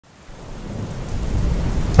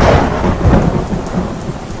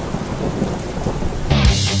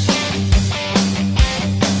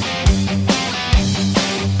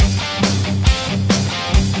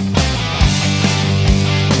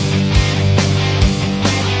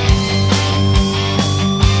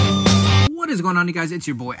going on, you guys? It's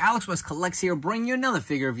your boy Alex West Collects here, bringing you another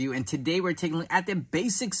figure review. And today we're taking a look at the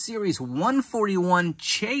Basic Series 141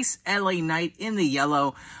 Chase LA Knight in the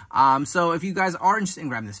yellow. So if you guys are interested in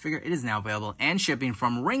grabbing this figure, it is now available and shipping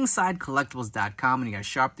from ringsidecollectibles.com. And you guys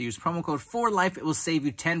shop to use promo code FORLIFE. It will save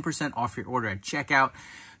you 10% off your order at checkout.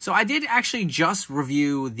 So I did actually just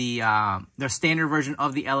review the standard version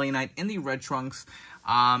of the LA Knight in the red trunks.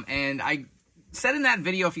 And I said in that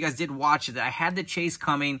video, if you guys did watch it, that I had the Chase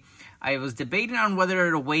coming. I was debating on whether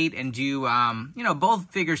to wait and do, you know, both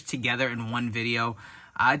figures together in one video.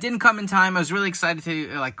 It didn't come in time. I was really excited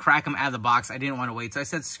to, crack them out of the box. I didn't want to wait, so I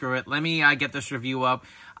said, screw it. Let me get this review up.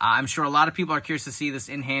 I'm sure a lot of people are curious to see this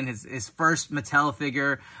in hand, his first Mattel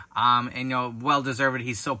figure, and, you know, well-deserved.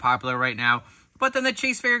 He's so popular right now. But then the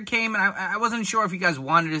Chase figure came, and I wasn't sure if you guys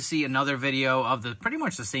wanted to see another video of pretty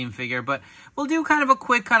much the same figure. But we'll do kind of a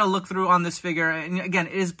quick kind of look through on this figure. And again,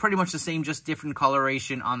 it is pretty much the same, just different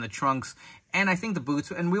coloration on the trunks. And I think the boots,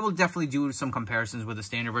 and we will definitely do some comparisons with the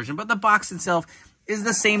standard version. But the box itself is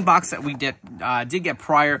the same box that we did get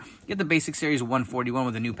prior. You get the Basic Series 141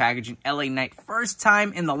 with the new packaging. LA Knight, first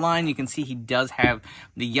time in the line. You can see he does have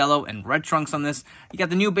the yellow and red trunks on this. You got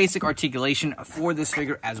the new Basic Articulation for this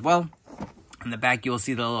figure as well. In the back, you will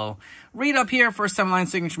see the little read up here. First time line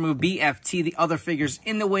signature move, BFT, the other figures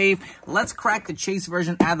in the wave. Let's crack the Chase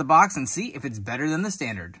version out of the box and see if it's better than the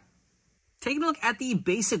standard. Taking a look at the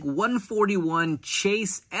Basic 141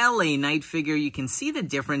 Chase LA Knight figure, you can see the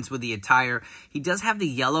difference with the attire. He does have the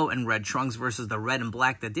yellow and red trunks versus the red and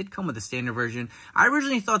black that did come with the standard version. I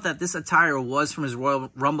originally thought that this attire was from his Royal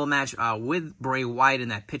Rumble match with Bray Wyatt in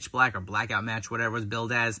that pitch black or blackout match, whatever it was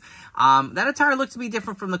billed as. That attire looked to be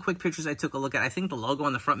different from the quick pictures I took a look at. I think the logo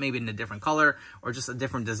on the front maybe in a different color or just a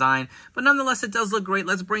different design. But nonetheless, it does look great.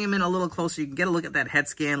 Let's bring him in a little closer. You can get a look at that head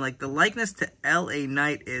scan. Like, the likeness to LA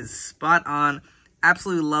Knight is spot on.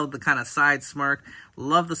 Absolutely love the kind of side smirk.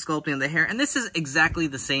 Love the sculpting of the hair. And this is exactly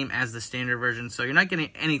the same as the standard version, so you're not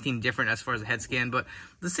getting anything different as far as the head scan. But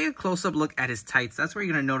let's take a close-up look at his tights. That's where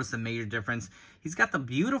you're going to notice the major difference. He's got the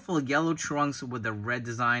beautiful yellow trunks with the red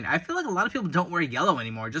design. I feel like a lot of people don't wear yellow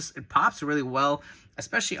anymore. Just, it pops really well,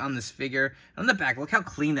 especially on this figure. On the back, look how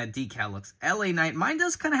clean that decal looks. LA Knight. Mine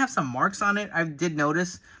does kind of have some marks on it. I did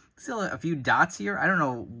notice. Still a few dots here. I don't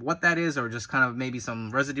know what that is, or just kind of maybe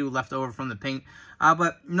some residue left over from the paint.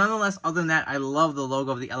 But nonetheless, other than that, I love the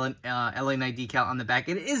logo of the LA Knight decal on the back.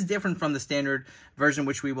 It is different from the standard version,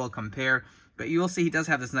 which we will compare. But you will see he does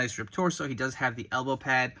have this nice ripped torso. He does have the elbow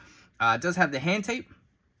pad. Does have the hand tape,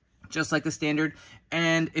 just like the standard.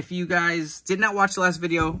 And if you guys did not watch the last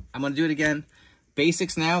video, I'm going to do it again.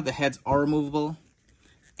 Basics now, the heads are removable.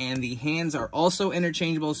 And the hands are also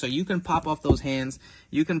interchangeable, so you can pop off those hands.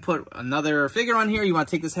 You can put another figure on here. You want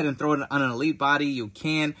to take this head and throw it on an elite body, you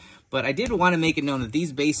can. But I did want to make it known that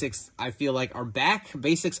these basics, I feel like, are back.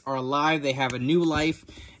 Basics are alive. They have a new life.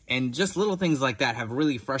 And just little things like that have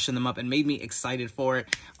really freshened them up and made me excited for it.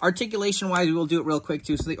 Articulation-wise, we will do it real quick,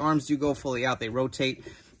 too. So the arms do go fully out. They rotate.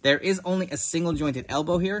 There is only a single jointed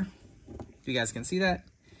elbow here. If you guys can see that.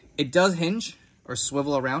 It does hinge or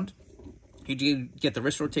swivel around. You do get the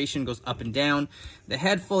wrist rotation, goes up and down. The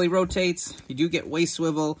head fully rotates. You do get waist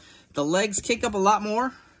swivel. The legs kick up a lot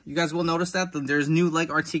more. You guys will notice that. There's new leg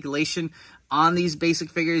articulation on these basic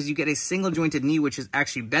figures. You get a single jointed knee, which is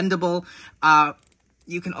actually bendable.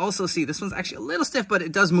 You can also see this one's actually a little stiff, but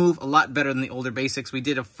it does move a lot better than the older basics. We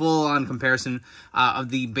did a full-on comparison of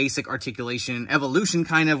the Basic Articulation evolution,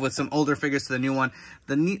 kind of, with some older figures to the new one.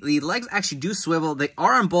 The legs actually do swivel. They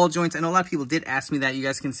are on ball joints. I know a lot of people did ask me that. You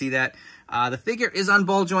guys can see that. The figure is on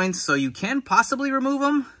ball joints, so you can possibly remove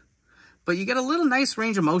them, but you get a little nice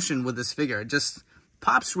range of motion with this figure. It just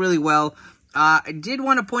pops really well. I did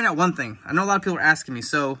want to point out one thing. I know a lot of people are asking me.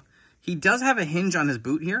 So he does have a hinge on his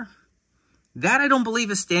boot here. That I don't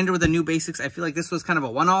believe is standard with the new basics. I feel like this was kind of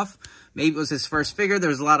a one-off. Maybe it was his first figure. There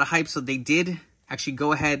was a lot of hype, so they did actually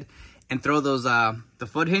go ahead and throw those the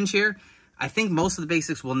foot hinge here. I think most of the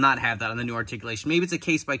basics will not have that on the new articulation. Maybe it's a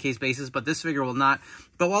case-by-case basis, but this figure will not.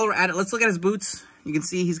 But while we're at it, let's look at his boots. You can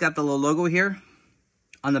see he's got the little logo here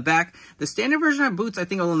on the back. The standard version of boots, I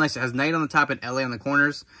think, are a little nicer. It has Knight on the top and LA on the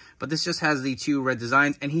corners, but this just has the two red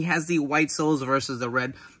designs, and he has the white soles versus the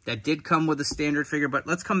red that did come with the standard figure. But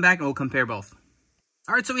let's come back and we'll compare both.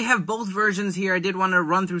 All right, so we have both versions here. I did want to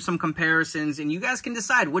run through some comparisons, and you guys can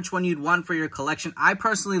decide which one you'd want for your collection. I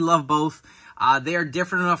personally love both. They are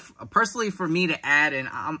different enough, personally, for me to add, and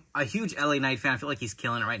I'm a huge LA Knight fan. I feel like he's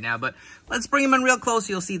killing it right now, but let's bring him in real close.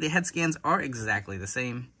 You'll see the head scans are exactly the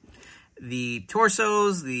same. The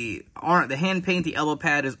torsos, the hand paint, the elbow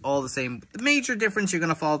pad is all the same. The major difference you're going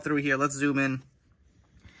to follow through here, let's zoom in,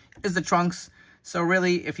 is the trunks. So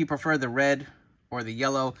really, if you prefer the red or the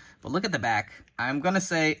yellow. But look at the back. I'm going to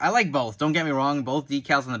say I like both. Don't get me wrong. Both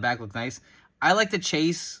decals on the back look nice. I like the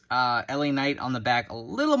Chase LA Knight on the back a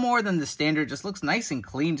little more than the standard. Just looks nice and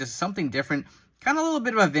clean. Just something different. Kind of a little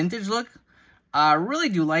bit of a vintage look. Really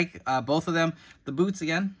do like both of them. The boots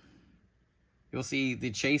again. You'll see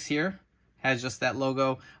the Chase here has just that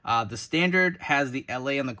logo. The standard has the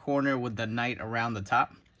LA on the corner with the Knight around the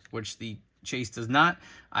top, which the Chase does not.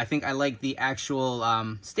 I think I like the actual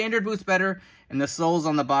standard boots better. And the soles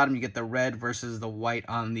on the bottom, you get the red versus the white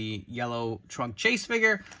on the yellow trunk Chase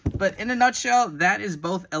figure. But in a nutshell, that is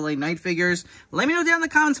both LA Knight figures. Let me know down in the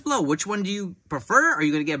comments below, which one do you prefer? Are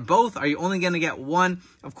you going to get both? Are you only going to get one?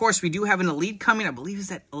 Of course, we do have an Elite coming. I believe it's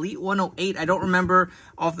that Elite 108. I don't remember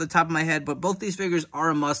off the top of my head, but both these figures are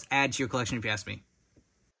a must add to your collection if you ask me.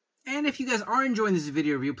 And if you guys are enjoying this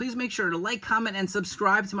video review, please make sure to like, comment, and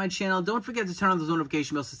subscribe to my channel. Don't forget to turn on those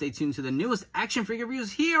notification bells to stay tuned to the newest action figure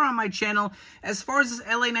reviews here on my channel. As far as this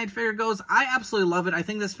LA Knight figure goes, I absolutely love it. I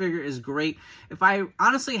think this figure is great. If I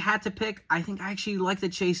honestly had to pick, I think I actually like the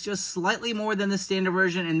Chase just slightly more than the standard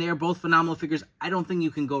version, and they are both phenomenal figures. I don't think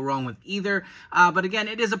you can go wrong with either. But again,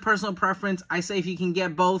 it is a personal preference. I say if you can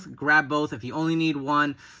get both, grab both. If you only need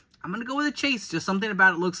one, I'm going to go with a Chase. Just something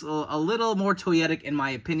about it looks a little more toyetic in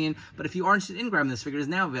my opinion. But if you are interested in grabbing this figure, it is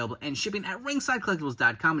now available and shipping at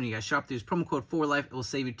ringsidecollectibles.com. And you guys shop, use promo code 4LIFE. It will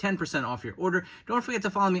save you 10% off your order. Don't forget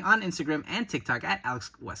to follow me on Instagram and TikTok at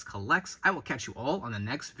AlexWestCollects. I will catch you all on the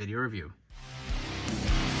next video review.